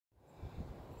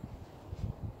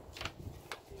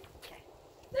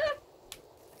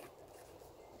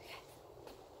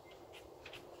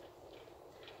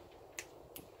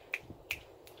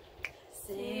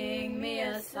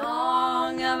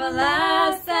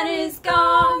is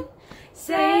gone.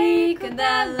 Say, could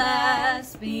that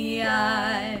last be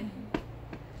I?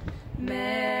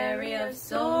 Mary of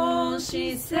soul,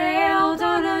 she sailed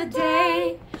on a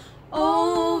day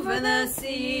over the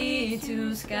sea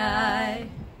to Skye.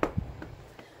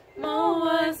 Mo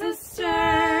was the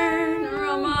stern,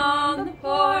 Rome on the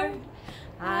port,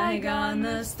 I on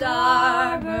the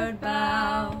starboard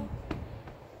bow.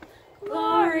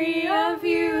 Glory of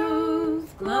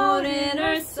youth glowed in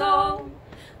her soul,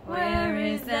 where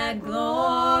is that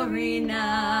glory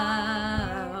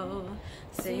now?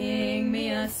 Sing me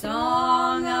a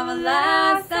song of a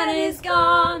lass that is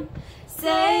gone.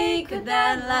 Say, could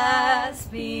that lass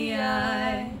be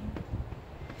I?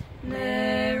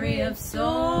 Mary of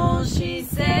soul, she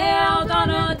sailed on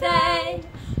a day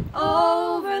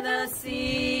over the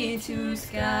sea to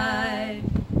Skye.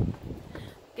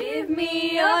 Give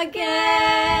me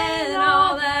again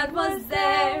all that was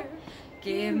there.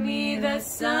 Give me the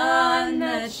sun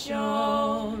that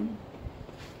shone.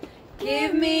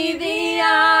 Give me the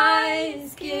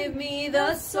eyes, give me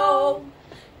the soul.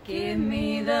 Give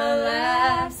me the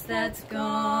lass that's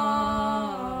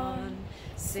gone.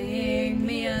 Sing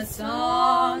me a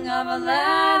song of a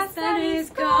lass that is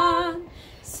gone.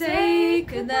 Say,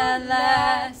 could that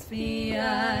lass be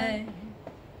I?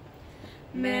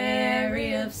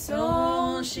 Mary of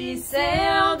soul, she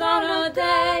sailed on a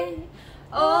day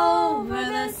over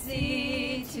the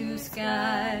sea to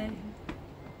Skye.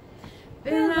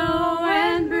 Billow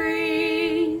and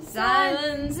breeze,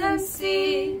 islands and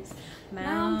seas,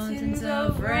 mountains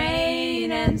of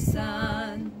rain and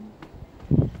sun.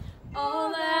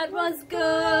 All that was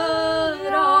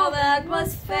good, all that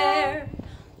was fair,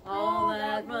 all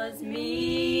that was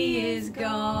me is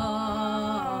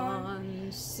gone.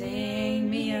 Sing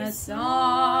me a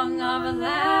song of a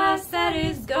lass that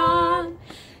is gone.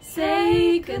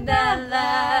 Say, could that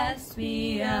lass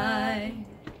be I?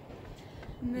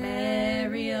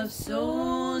 Mary of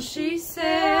soul, she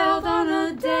sailed on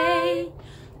a day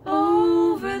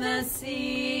over the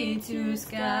sea to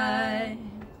Skye.